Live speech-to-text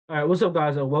All right, what's up,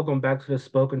 guys? Welcome back to the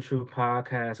Spoken Truth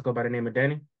podcast. I go by the name of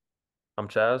Danny. I'm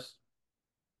Chaz.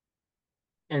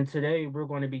 And today we're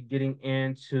going to be getting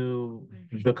into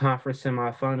the conference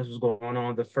semifinals. What's going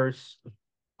on? The first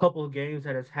couple of games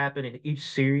that has happened in each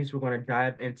series. We're going to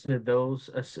dive into those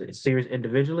series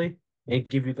individually and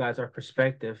give you guys our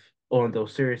perspective on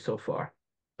those series so far.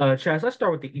 Chaz, let's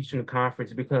start with the Eastern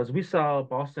Conference because we saw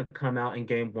Boston come out in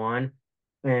game one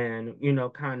and,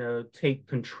 kind of take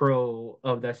control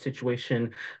of that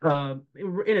situation. In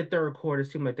the third quarter,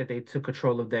 it seemed like that they took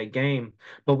control of that game.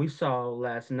 But we saw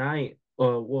last night, it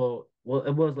was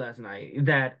last night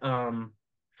that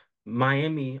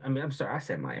Miami. I mean, I'm sorry, I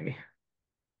said Miami.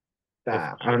 If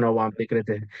I don't know why I'm thinking of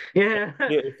that. Yeah,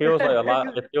 it feels like a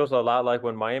lot, it feels a lot like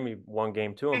when Miami won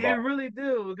game two in it Boston. really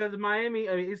do because Miami.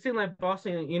 I mean, it seemed like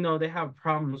Boston. They have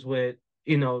problems with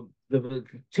the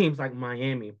teams like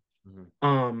Miami. Mhm.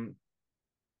 Um,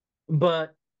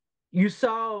 but you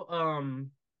saw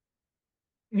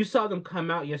you saw them come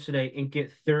out yesterday and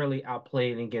get thoroughly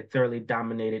outplayed and get thoroughly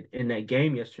dominated in that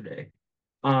game yesterday.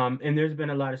 And there's been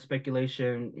a lot of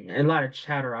speculation and a lot of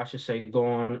chatter, I should say,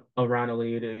 going around the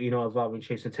league, involving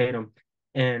Jason Tatum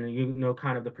and,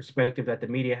 kind of the perspective that the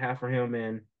media have for him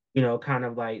and, kind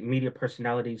of like media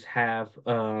personalities have,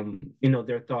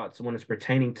 their thoughts when it's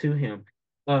pertaining to him.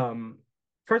 Um,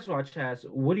 First of all, Chaz,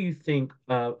 what do you think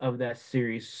of that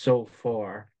series so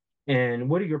far? And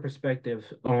what are your perspectives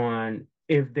on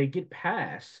if they get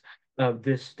past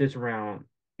this round?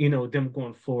 Them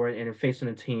going forward and facing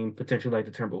a team potentially like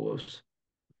the Timberwolves.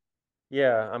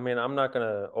 Yeah, I mean, I'm not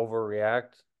gonna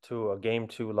overreact to a game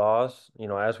two loss.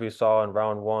 As we saw in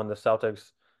round one, the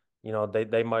Celtics,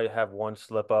 they might have one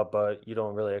slip up, but you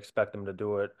don't really expect them to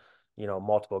do it,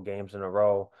 multiple games in a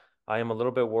row. I am a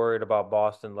little bit worried about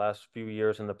Boston last few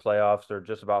years in the playoffs. They're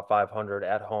just about 500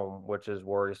 at home, which is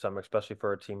worrisome, especially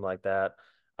for a team like that.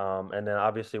 And then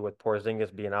obviously with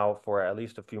Porzingis being out for at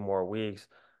least a few more weeks,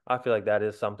 I feel like that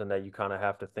is something that you kind of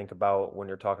have to think about when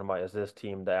you're talking about, is this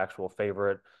team the actual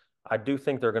favorite? I do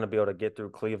think they're going to be able to get through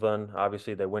Cleveland.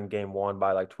 Obviously, they win game one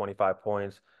by like 25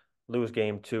 points, lose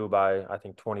game two by, I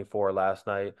think, 24 last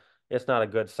night. It's not a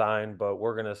good sign, but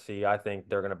we're going to see. I think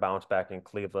they're going to bounce back in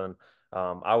Cleveland.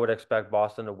 I would expect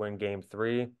Boston to win game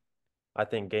three. I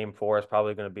think game four is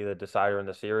probably going to be the decider in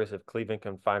the series. If Cleveland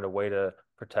can find a way to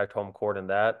protect home court in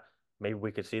that, maybe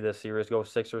we could see this series go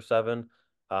 6 or 7.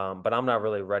 But I'm not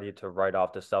really ready to write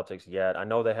off the Celtics yet. I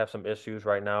know they have some issues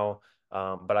right now,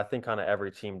 but I think kind of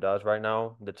every team does right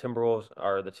now. The Timberwolves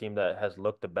are the team that has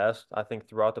looked the best, I think,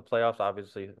 throughout the playoffs.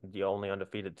 Obviously, the only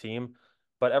undefeated team,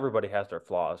 but everybody has their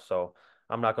flaws. So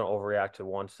I'm not going to overreact to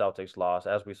one Celtics loss.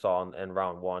 As we saw in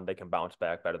round one, they can bounce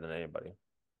back better than anybody.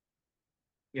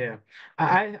 Yeah,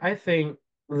 I think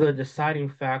the deciding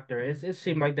factor is it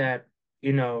seemed like that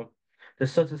you know the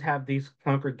Celtics have these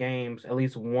clunker games at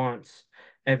least once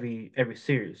every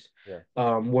series,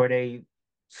 Yeah. where they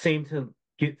seem to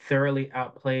get thoroughly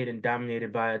outplayed and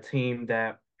dominated by a team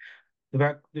that,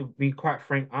 to be quite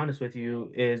frank, honest with you,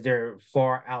 is they're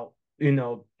far out.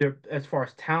 They're as far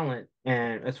as talent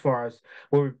and as far as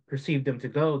where we perceive them to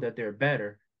go, that they're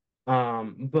better.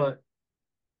 But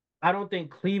I don't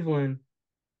think Cleveland.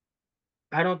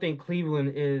 I don't think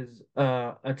Cleveland is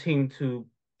a team to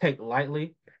take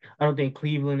lightly. I don't think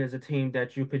Cleveland is a team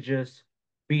that you could just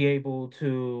be able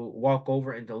to walk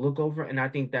over and to look over. And I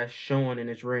think that's shown in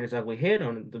its rearing its ugly head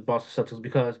on the Boston Celtics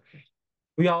because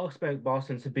we all expect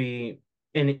Boston to be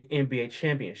in the NBA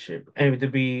championship and to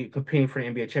be competing for the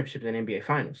NBA championship and NBA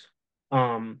finals.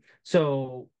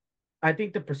 So I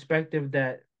think the perspective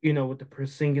that, with the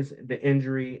Porzingis, the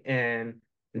injury, and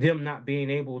them not being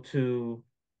able to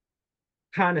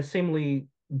kind of seemingly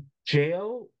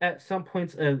jail at some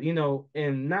points of,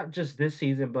 and not just this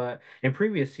season, but in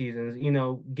previous seasons,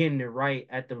 getting it right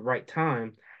at the right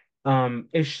time,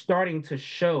 is starting to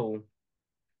show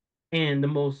in the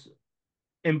most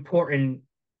important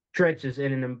stretches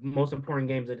and in the most important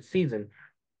games of the season.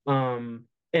 And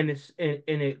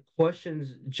it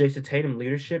questions Jason Tatum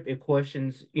leadership. It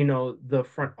questions, the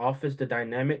front office, the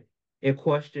dynamic. It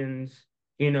questions,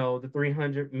 the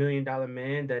 $300 million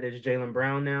man that is Jaylen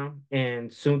Brown now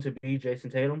and soon to be Jason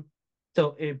Tatum.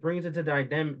 So it brings into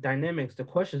dynamics the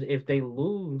questions if they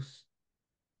lose,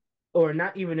 or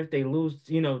not even if they lose,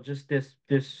 just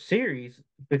this series,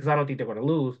 because I don't think they're going to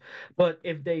lose, but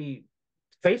if they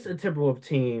face a Timberwolves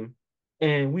team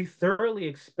and we thoroughly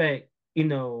expect,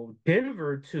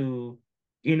 Denver to,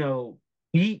 you know,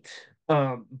 beat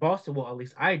Boston. Well, at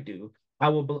least I do.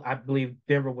 I believe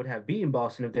Denver would have beaten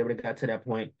Boston if they would have got to that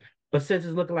point. But since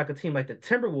it's looking like a team like the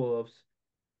Timberwolves,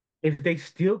 if they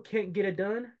still can't get it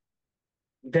done,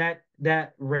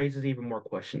 that raises even more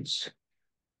questions.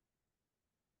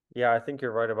 Yeah, I think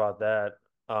you're right about that.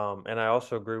 And I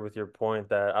also agree with your point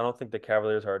that I don't think the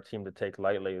Cavaliers are a team to take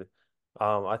lightly.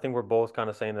 I think we're both kind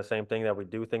of saying the same thing that we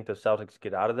do think the Celtics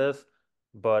get out of this,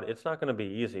 but it's not going to be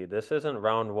easy. This isn't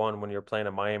round one when you're playing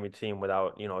a Miami team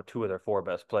without, two of their four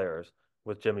best players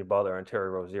with Jimmy Butler and Terry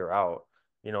Rozier out.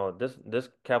 This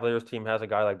Cavaliers team has a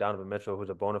guy like Donovan Mitchell who's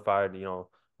a bona fide,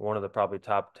 one of the probably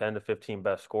top 10 to 15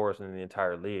 best scorers in the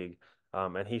entire league.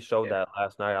 And he showed Yeah. that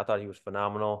last night. I thought he was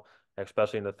phenomenal,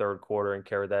 especially in the third quarter, and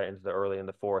carried that into the early in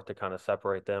the fourth to kind of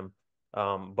separate them.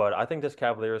 But I think this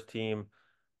Cavaliers team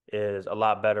is a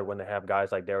lot better when they have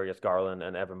guys like Darius Garland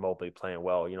and Evan Mobley playing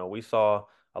well. We saw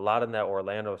a lot in that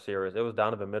Orlando series. It was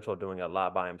Donovan Mitchell doing a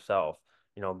lot by himself.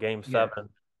 Game Yeah. seven,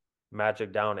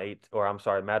 Magic down eight, or I'm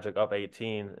sorry, Magic up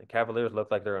 18. Cavaliers looked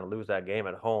like they're going to lose that game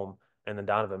at home. And then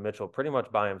Donovan Mitchell pretty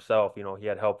much by himself. He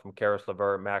had help from Karis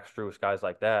LeVert, Max Strus, guys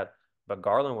like that. But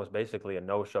Garland was basically a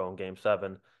no-show in game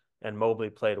seven. And Mobley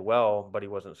played well, but he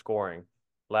wasn't scoring.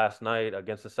 Last night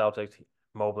against the Celtics,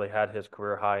 Mobley had his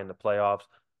career high in the playoffs.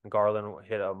 Garland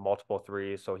hit a multiple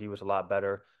threes, so he was a lot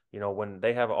better. When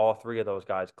they have all three of those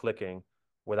guys clicking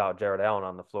without Jared Allen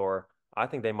on the floor, I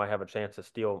think they might have a chance to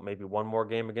steal maybe one more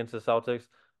game against the Celtics.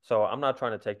 So I'm not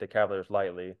trying to take the Cavaliers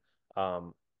lightly.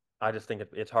 Um, I just think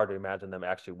it's hard to imagine them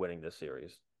actually winning this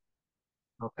series.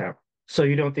 Okay. So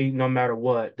you don't think no matter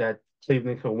what that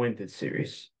Cleveland can win this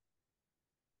series?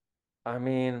 I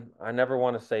mean, I never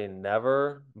want to say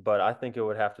never, but I think it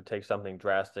would have to take something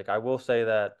drastic. I will say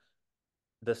that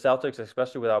the Celtics,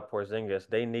 especially without Porzingis,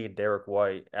 they need Derek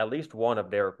White, at least one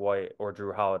of Derek White or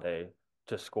Drew Holiday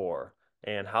to score.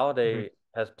 And Mhm. Holiday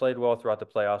has played well throughout the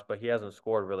playoffs, but he hasn't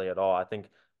scored really at all. I think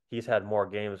he's had more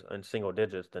games in single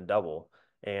digits than double.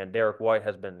 And Derek White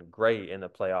has been great in the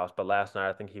playoffs, but last night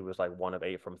I think he was like 1 of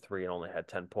 8 from three and only had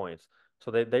 10 points.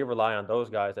 So they rely on those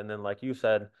guys. And then, like you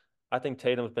said, I think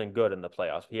Tatum's been good in the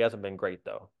playoffs. He hasn't been great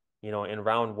though. In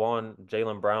round one,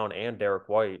 Jaylen Brown and Derek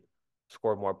White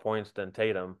scored more points than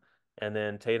Tatum. And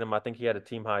then Tatum, I think he had a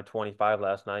team high 25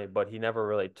 last night, but he never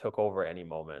really took over any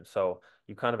moment. So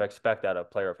you kind of expect that of a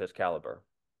player of his caliber.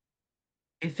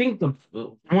 I think the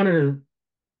one of the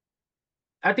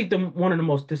I think the one of the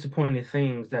most disappointing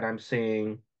things that I'm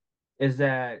seeing is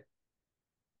that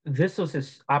this was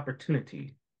his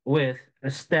opportunity with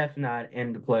a Steph not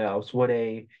in the playoffs, with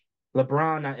a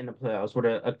LeBron not in the playoffs, with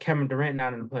a Kevin Durant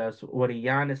not in the playoffs, with a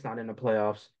Giannis not in the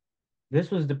playoffs.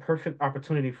 This was the perfect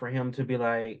opportunity for him to be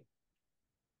like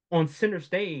on center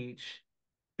stage,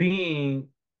 being,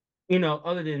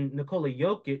 other than Nikola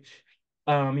Jokic,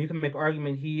 you can make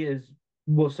argument he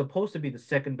was supposed to be the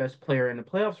second best player in the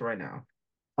playoffs right now.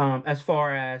 As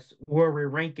far as where we're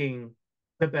ranking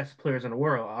the best players in the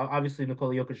world. Obviously,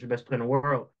 Nikola Jokic is the best player in the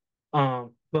world.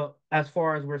 But as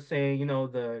far as we're saying,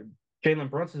 the Jalen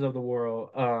Brunsons of the world,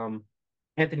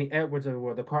 Anthony Edwards of the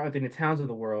world, the Karl Anthony Towns of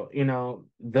the world,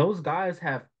 those guys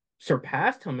have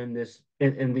surpassed him in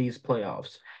these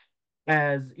playoffs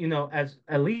as as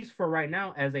at least for right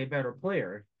now as a better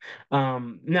player.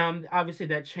 Now obviously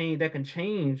that can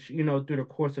change, through the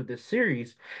course of this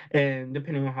series and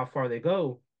depending on how far they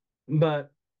go.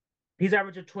 But he's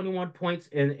averaging 21 points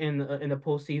in the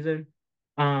postseason.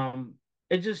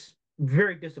 It's just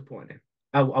very disappointing.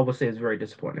 I would say it's very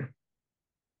disappointing.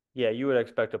 Yeah, you would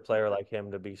expect a player like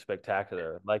him to be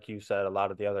spectacular. Like you said, a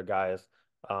lot of the other guys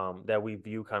that we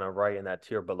view kind of right in that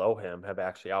tier below him have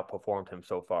actually outperformed him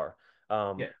so far.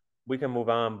 Um, Yeah, we can move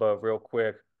on, but real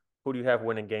quick, who do you have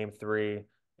winning game three,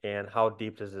 and how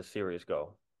deep does this series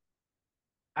go?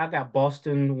 I got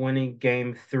Boston winning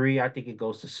game three. I think it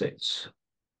goes to six.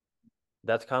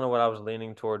 That's kind of what I was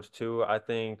leaning towards too. I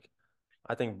think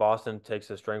Boston takes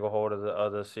a stranglehold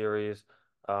of the series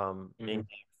in Mhm. game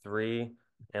three.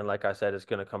 And like I said, it's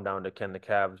going to come down to can the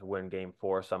Cavs win game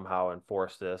four somehow and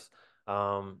force this.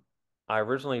 Um, I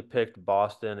originally picked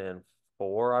Boston in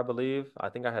four, I believe. I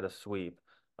think I had a sweep.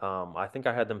 I think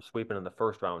I had them sweeping in the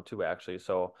first round too, actually.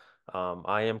 So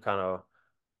I am kind of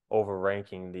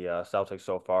overranking the Celtics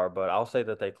so far, but I'll say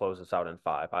that they close this out in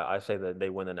five. I say that they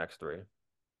win the next three.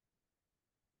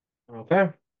 Okay.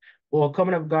 Well,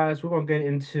 coming up, guys, we're gonna get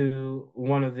into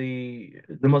one of the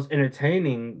most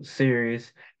entertaining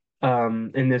series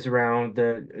in this round,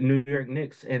 the New York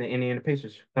Knicks and the Indiana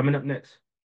Pacers. Coming up next.